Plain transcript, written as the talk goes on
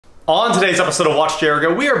On today's episode of Watch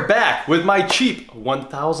Jaguar, we are back with my cheap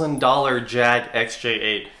 $1,000 Jag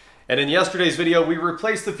XJ8. And in yesterday's video, we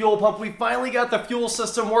replaced the fuel pump. We finally got the fuel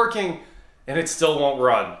system working, and it still won't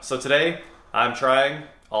run. So today, I'm trying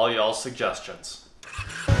all y'all's suggestions.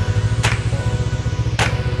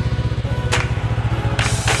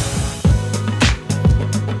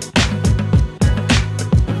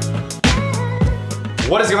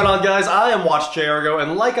 What is going on, guys? I am Watch Jaguar,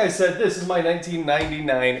 and like I said, this is my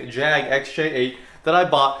 1999 Jag XJ8 that I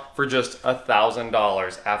bought for just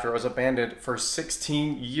 $1,000 after it was abandoned for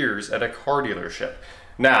 16 years at a car dealership.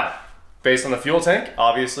 Now, based on the fuel tank,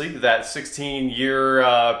 obviously, that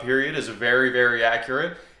 16-year period is very, very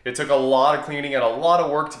accurate. It took a lot of cleaning and a lot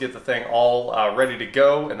of work to get the thing all ready to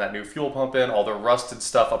go, and that new fuel pump in, all the rusted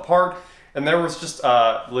stuff apart. And there was just,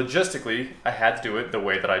 logistically, I had to do it the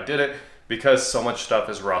way that I did it, because so much stuff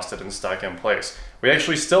is rusted and stuck in place. We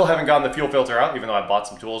actually still haven't gotten the fuel filter out, even though I bought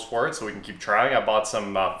some tools for it, so we can keep trying. I bought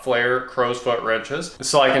some flare crow's foot wrenches,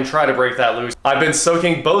 so I can try to break that loose. I've been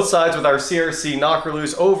soaking both sides with our CRC knocker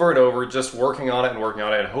loose over and over, just working on it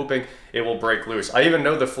and hoping it will break loose. I even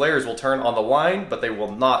know the flares will turn on the line, but they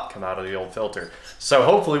will not come out of the old filter. So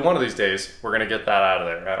hopefully one of these days, we're gonna get that out of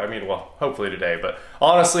there. I mean, well, hopefully today, but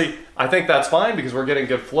honestly, I think that's fine because we're getting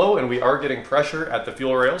good flow and we are getting pressure at the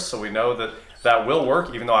fuel rails, so we know that that will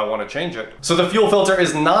work, even though I want to change it. So the fuel filter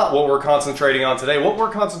is not what we're concentrating on today. What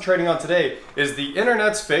we're concentrating on today is the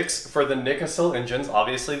internet's fix for the Nikasil engines.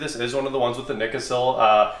 Obviously, this is one of the ones with the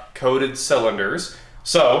Nikasil coated cylinders.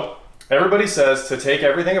 So everybody says to take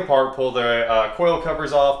everything apart, pull the coil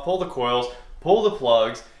covers off, pull the coils, pull the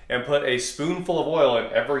plugs, and put a spoonful of oil in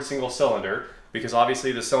every single cylinder, because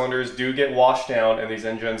obviously the cylinders do get washed down and these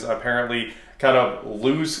engines apparently kind of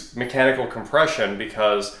lose mechanical compression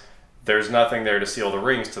because there's nothing there to seal the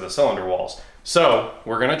rings to the cylinder walls. So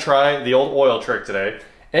we're gonna try the old oil trick today.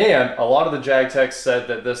 And a lot of the Jag techs said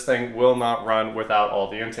that this thing will not run without all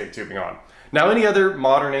the intake tubing on. Now, any other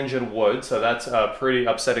modern engine would, so that's a pretty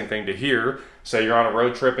upsetting thing to hear. Say you're on a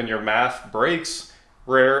road trip and your MAF breaks,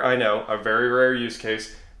 rare, I know, a very rare use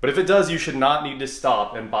case. But if it does, you should not need to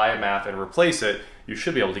stop and buy a MAF and replace it. You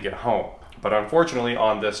should be able to get home. But unfortunately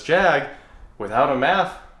on this Jag, without a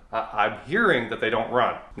MAF, I'm hearing that they don't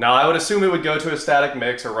run. Now, I would assume it would go to a static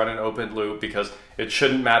mix or run an open loop because it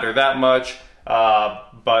shouldn't matter that much,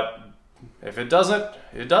 but if it doesn't,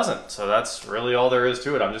 it doesn't. So that's really all there is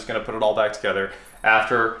to it. I'm just gonna put it all back together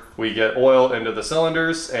after we get oil into the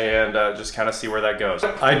cylinders and just kind of see where that goes.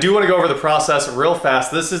 I do want to go over the process real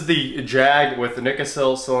fast. This is the Jag with the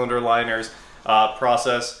Nikasil cylinder liners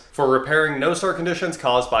process for repairing no-start conditions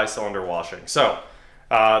caused by cylinder washing. So,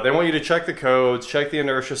 they want you to check the codes, check the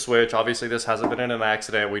inertia switch. Obviously this hasn't been in an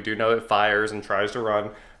accident. We do know it fires and tries to run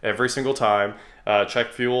every single time.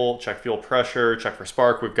 Check fuel pressure, check for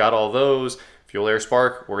spark. We've got all those. Fuel, air,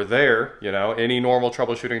 spark, we're there. You know, any normal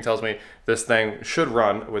troubleshooting tells me this thing should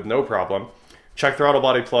run with no problem. Check throttle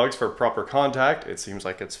body plugs for proper contact. It seems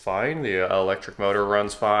like it's fine. The electric motor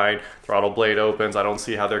runs fine. Throttle blade opens. I don't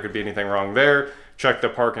see how there could be anything wrong there. Check the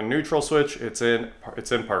park and neutral switch. It's in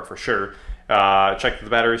park for sure. Check that the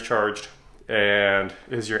battery's charged, and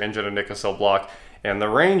is your engine a Nikasil block? And the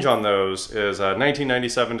range on those is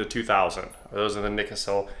 1997 to 2000. Those are the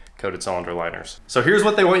Nikasil coated cylinder liners. So here's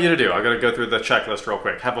what they want you to do. I'm gonna go through the checklist real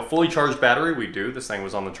quick. Have a fully charged battery. We do. This thing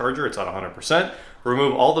was on the charger. It's at 100%.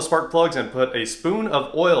 Remove all the spark plugs and put a spoon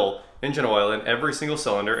of oil, engine oil, in every single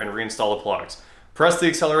cylinder and reinstall the plugs. Press the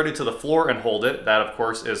accelerator to the floor and hold it. That, of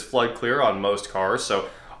course, is flood clear on most cars. So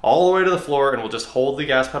all the way to the floor, and we'll just hold the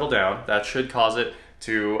gas pedal down. That should cause it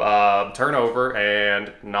to turn over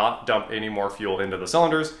and not dump any more fuel into the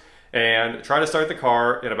cylinders. And try to start the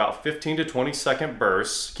car in about 15 to 20 second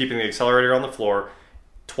bursts, keeping the accelerator on the floor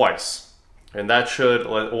twice. And that should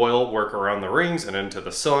let oil work around the rings and into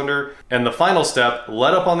the cylinder. And the final step,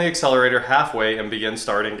 let up on the accelerator halfway and begin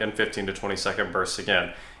starting in 15 to 20 second bursts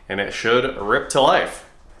again. And it should rip to life.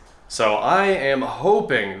 So I am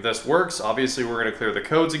hoping this works. Obviously we're gonna clear the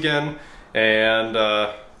codes again, and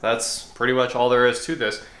that's pretty much all there is to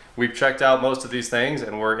this. We've checked out most of these things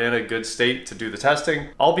and we're in a good state to do the testing.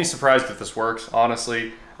 I'll be surprised if this works,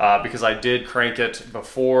 honestly, because I did crank it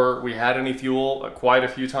before we had any fuel quite a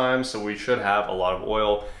few times, so we should have a lot of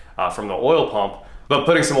oil from the oil pump. But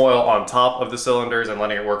putting some oil on top of the cylinders and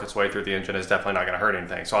letting it work its way through the engine is definitely not gonna hurt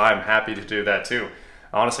anything. So I'm happy to do that too.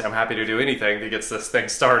 Honestly, I'm happy to do anything that gets this thing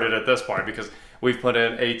started at this point because we've put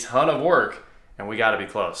in a ton of work and we gotta be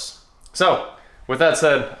close. So, with that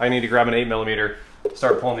said, I need to grab an 8mm,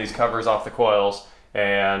 start pulling these covers off the coils,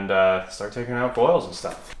 and start taking out coils and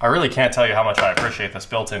stuff. I really can't tell you how much I appreciate this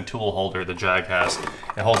built-in tool holder the Jag has.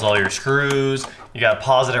 It holds all your screws, you got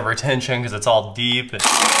positive retention because it's all deep. And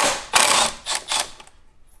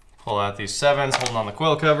pull out these 7s holding on the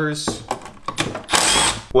coil covers.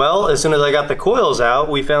 Well, as soon as I got the coils out,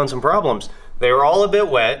 we found some problems. They were all a bit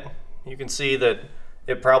wet. You can see that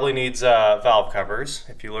it probably needs valve covers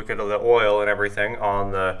if you look at the oil and everything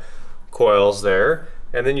on the coils there.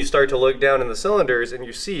 And then you start to look down in the cylinders and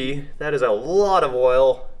you see that is a lot of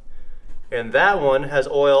oil. And that one has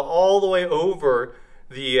oil all the way over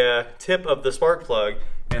the tip of the spark plug.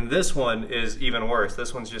 And this one is even worse.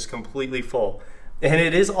 This one's just completely full. And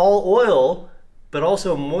it is all oil, but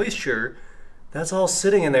also moisture. That's all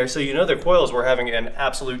sitting in there. So you know the coils were having an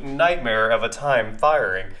absolute nightmare of a time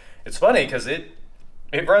firing. It's funny because it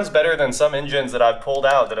runs better than some engines that I've pulled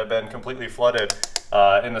out that have been completely flooded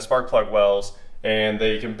in the spark plug wells, and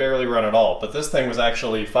they can barely run at all. But this thing was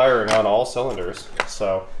actually firing on all cylinders.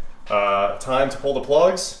 So time to pull the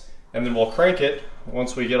plugs, and then we'll crank it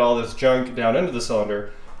once we get all this junk down into the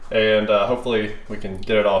cylinder, and hopefully we can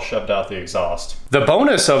get it all shoved out the exhaust. The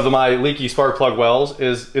bonus of my leaky spark plug wells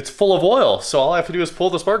is it's full of oil, so all I have to do is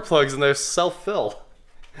pull the spark plugs and they self-fill.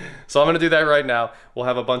 So I'm gonna do that right now. We'll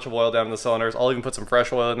have a bunch of oil down in the cylinders. I'll even put some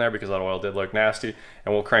fresh oil in there because that oil did look nasty,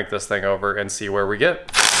 and we'll crank this thing over and see where we get.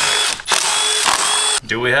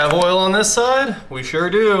 Do we have oil on this side? We sure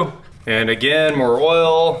do. And again, more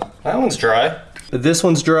oil. That one's dry. This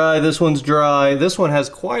one's dry, this one's dry. This one has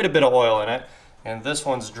quite a bit of oil in it, and this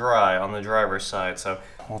one's dry on the driver's side. So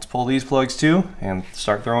let's pull these plugs too and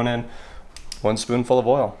start throwing in 1 spoonful of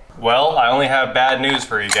oil. Well, I only have bad news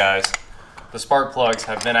for you guys. The spark plugs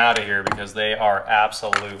have been out of here because they are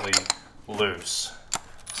absolutely loose.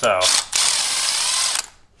 So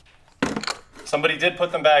somebody did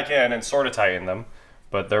put them back in and sort of tighten them,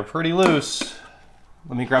 but they're pretty loose.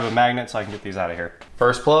 Let me grab a magnet so I can get these out of here.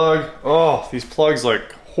 First plug. Oh, these plugs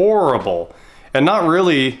look horrible. And not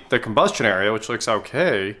really the combustion area, which looks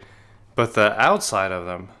okay, but the outside of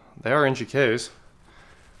them, they are in GKs.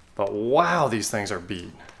 But wow, these things are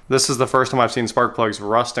beat. This is the first time I've seen spark plugs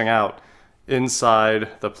rusting out inside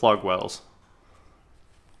the plug wells.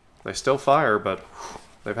 They still fire, but whew,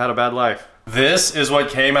 they've had a bad life. This is what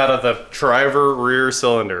came out of the driver rear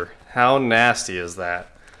cylinder. How nasty is that?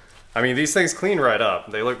 I mean, these things clean right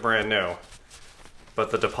up. They look brand new,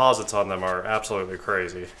 but the deposits on them are absolutely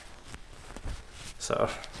crazy. So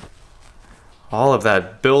all of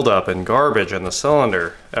that buildup and garbage in the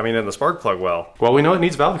cylinder, I mean in the spark plug well. Well, we know it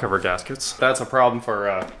needs valve cover gaskets. That's a problem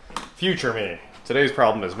for future me. Today's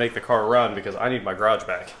problem is make the car run because I need my garage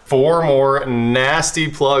back. 4 more nasty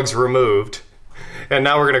plugs removed. And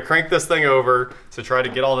now we're gonna crank this thing over to try to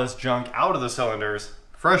get all this junk out of the cylinders.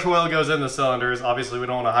 Fresh oil goes in the cylinders. Obviously we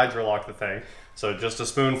don't wanna hydrolock the thing. So just a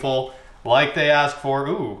spoonful like they asked for.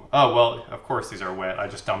 Ooh, oh, well, of course these are wet. I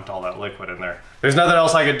just dumped all that liquid in there. There's nothing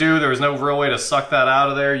else I could do. There was no real way to suck that out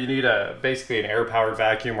of there. You need basically an air-powered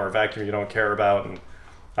vacuum or a vacuum you don't care about. And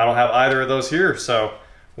I don't have either of those here. So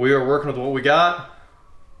we are working with what we got.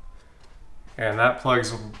 And that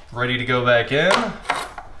plug's ready to go back in.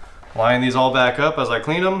 Line these all back up as I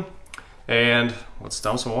clean them. And let's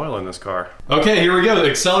dump some oil in this car. Okay, here we go.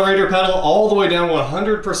 The accelerator pedal all the way down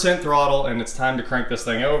 100% throttle, and it's time to crank this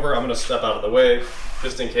thing over. I'm gonna step out of the way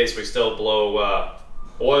just in case we still blow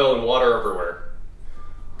oil and water everywhere.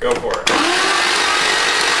 Go for it.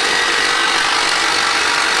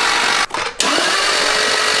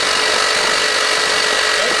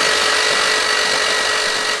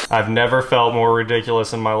 I've never felt more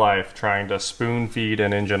ridiculous in my life trying to spoon feed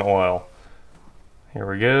an engine oil. Here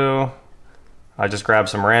we go. I just grabbed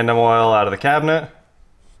some random oil out of the cabinet.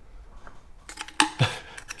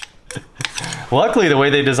 Luckily, the way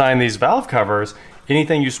they designed these valve covers,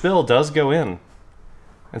 anything you spill does go in.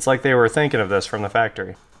 It's like they were thinking of this from the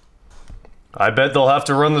factory. I bet they'll have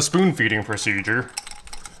to run the spoon feeding procedure.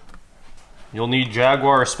 You'll need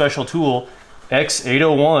Jaguar special tool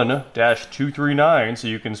X801-239 so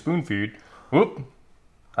you can spoon feed. Whoop,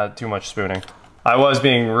 I had too much spooning. I was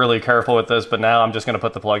being really careful with this, but now I'm just gonna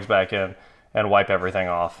put the plugs back in and wipe everything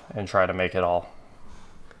off and try to make it all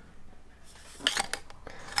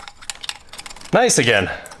nice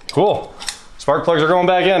again. Cool. Spark plugs are going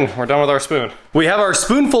back in. We're done with our spoon. We have our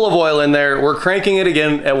spoonful of oil in there. We're cranking it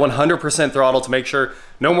again at 100% throttle to make sure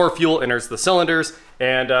no more fuel enters the cylinders.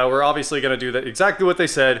 And we're obviously gonna do that exactly what they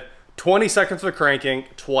said, 20 seconds of cranking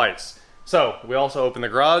twice. So we also open the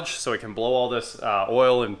garage so it can blow all this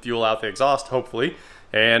oil and fuel out the exhaust, hopefully.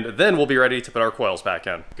 And then we'll be ready to put our coils back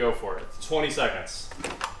in. Go for it. 20 seconds.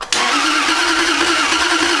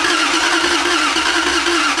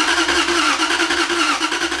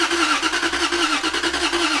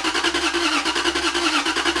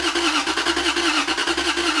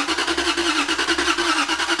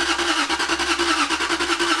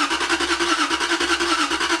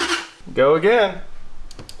 Go again.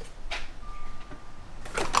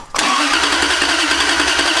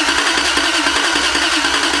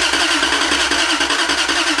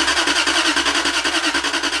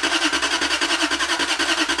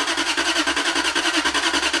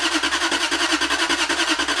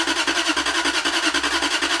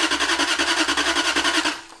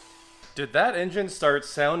 Did that engine start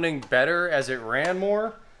sounding better as it ran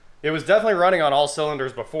more? It was definitely running on all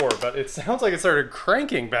cylinders before, but it sounds like it started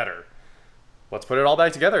cranking better. Let's put it all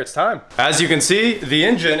back together, it's time. As you can see, the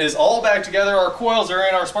engine is all back together, our coils are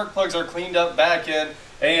in, our spark plugs are cleaned up back in,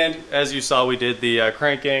 and as you saw, we did the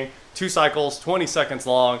cranking, 2 cycles, 20 seconds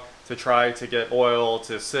long, to try to get oil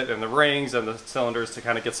to sit in the rings and the cylinders to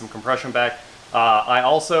kind of get some compression back. I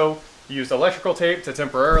also used electrical tape to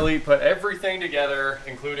temporarily put everything together,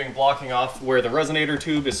 including blocking off where the resonator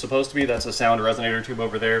tube is supposed to be. That's a sound resonator tube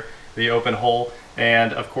over there, the open hole,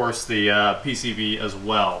 and of course the PCV as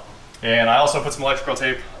well. And I also put some electrical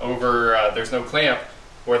tape over, there's no clamp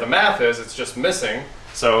where the MAF is, it's just missing.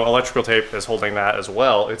 So electrical tape is holding that as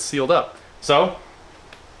well. It's sealed up. So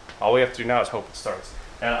all we have to do now is hope it starts.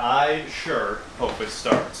 And I sure hope it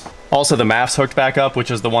starts. Also, the MAF's hooked back up, which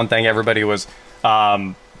is the one thing everybody was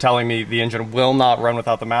telling me the engine will not run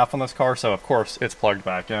without the MAF on this car, so of course it's plugged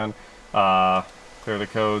back in. Clear the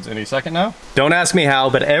codes any second now. Don't ask me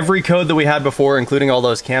how, but every code that we had before, including all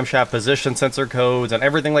those camshaft position sensor codes and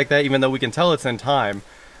everything like that, even though we can tell it's in time,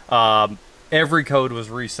 every code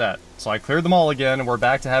was reset. So I cleared them all again, and we're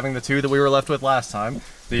back to having the 2 that we were left with last time.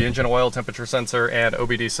 The engine oil temperature sensor and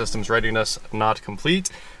OBD systems readiness not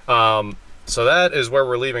complete. So that is where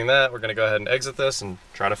we're leaving that. We're gonna go ahead and exit this and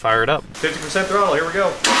try to fire it up. 50% throttle, here we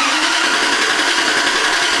go.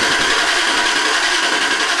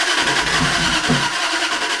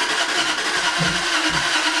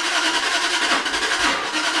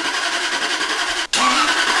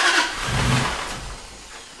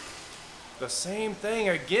 The same thing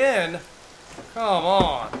again? Come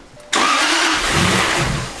on.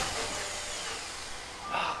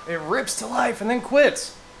 It rips to life and then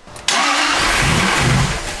quits.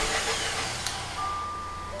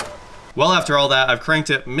 Well, after all that, I've cranked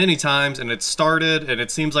it many times and it started and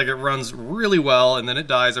it seems like it runs really well, and then it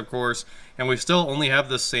dies, of course, and we still only have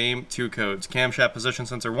the same 2 codes. Camshaft position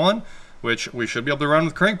sensor 1, which we should be able to run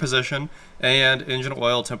with crank position, and engine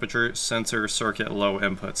oil temperature sensor circuit low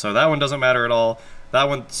input. So that one doesn't matter at all. That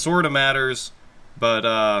one sort of matters, but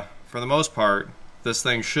for the most part, this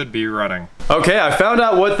thing should be running. Okay, I found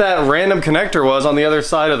out what that random connector was on the other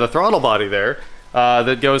side of the throttle body there.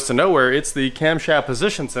 That goes to nowhere. It's the camshaft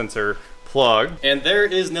position sensor plug, and there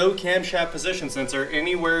is no camshaft position sensor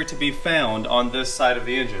anywhere to be found on this side of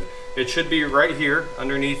the engine. It should be right here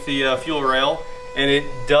underneath the fuel rail, and it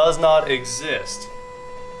does not exist.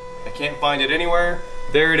 I can't find it anywhere.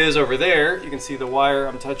 There it is over there. You can see the wire,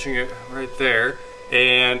 I'm touching it right there,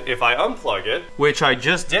 and if I unplug it, which I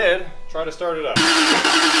just did, try to start it up.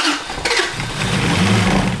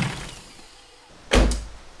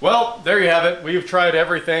 Well, there you have it. We've tried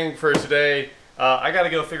everything for today. I gotta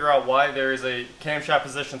go figure out why there is a camshaft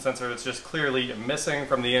position sensor that's just clearly missing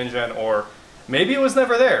from the engine, or maybe it was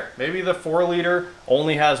never there. Maybe the 4-liter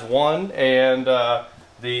only has 1 and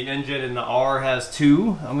the engine in the R has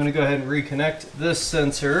 2. I'm gonna go ahead and reconnect this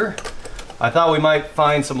sensor. I thought we might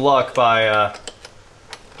find some luck by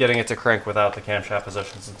getting it to crank without the camshaft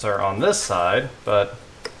position sensor on this side, but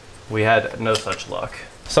we had no such luck.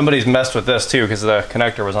 Somebody's messed with this too because the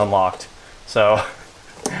connector was unlocked. So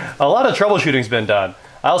a lot of troubleshooting's been done.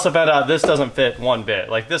 I also found out this doesn't fit one bit.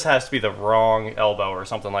 Like, this has to be the wrong elbow or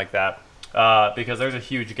something like that, because there's a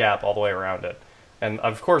huge gap all the way around it. And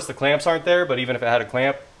of course the clamps aren't there, but even if it had a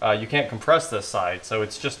clamp, you can't compress this side. So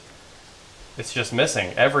it's just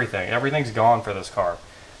missing everything. Everything's gone for this car,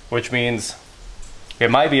 which means it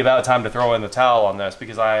might be about time to throw in the towel on this,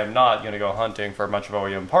 because I am not going to go hunting for a bunch of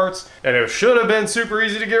OEM parts. And it should have been super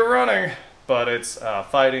easy to get running, but it's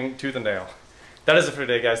fighting tooth and nail. That is it for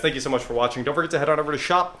today, guys. Thank you so much for watching. Don't forget to head on over to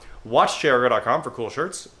shop.watchjaguar.com for cool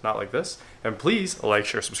shirts, not like this. And please like,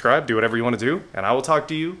 share, subscribe, do whatever you want to do, and I will talk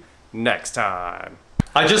to you next time.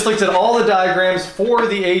 I just looked at all the diagrams for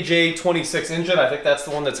the AJ8 engine. I think that's the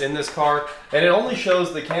one that's in this car, and it only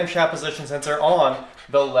shows the camshaft position sensor on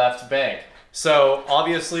the left bank. So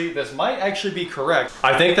obviously this might actually be correct.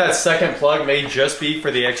 I think that second plug may just be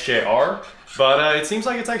for the XJR, but it seems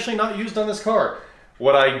like it's actually not used on this car.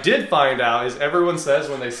 What I did find out is everyone says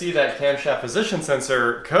when they see that camshaft position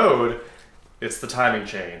sensor code, it's the timing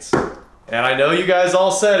chains. And I know you guys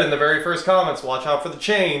all said in the very first comments, watch out for the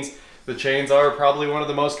chains. The chains are probably one of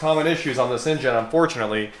the most common issues on this engine,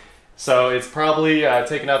 unfortunately. So it's probably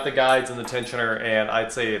taken out the guides and the tensioner, and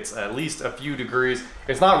I'd say it's at least a few degrees.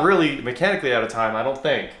 It's not really mechanically out of time, I don't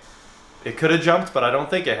think. It could have jumped, but I don't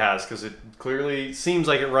think it has, because it clearly seems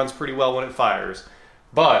like it runs pretty well when it fires.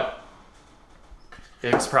 But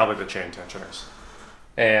it's probably the chain tensioners.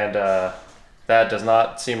 And that does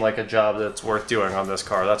not seem like a job that's worth doing on this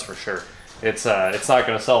car, that's for sure. It's not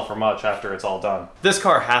going to sell for much after it's all done. This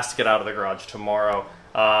car has to get out of the garage tomorrow.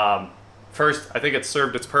 First, I think it's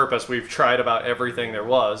served its purpose. We've tried about everything there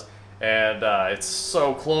was, and it's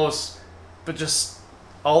so close, but just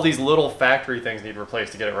all these little factory things need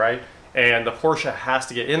replaced to get it right. And the Porsche has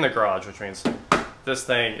to get in the garage, which means this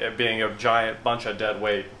thing, it being a giant bunch of dead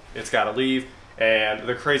weight, it's got to leave. And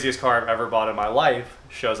the craziest car I've ever bought in my life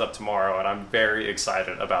shows up tomorrow, and I'm very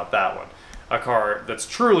excited about that one. A car that's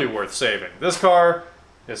truly worth saving. This car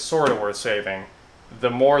is sort of worth saving. The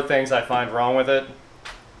more things I find wrong with it,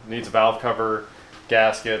 needs a valve cover,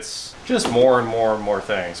 gaskets, just more and more and more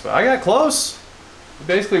things. But I got close. We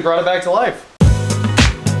basically brought it back to life.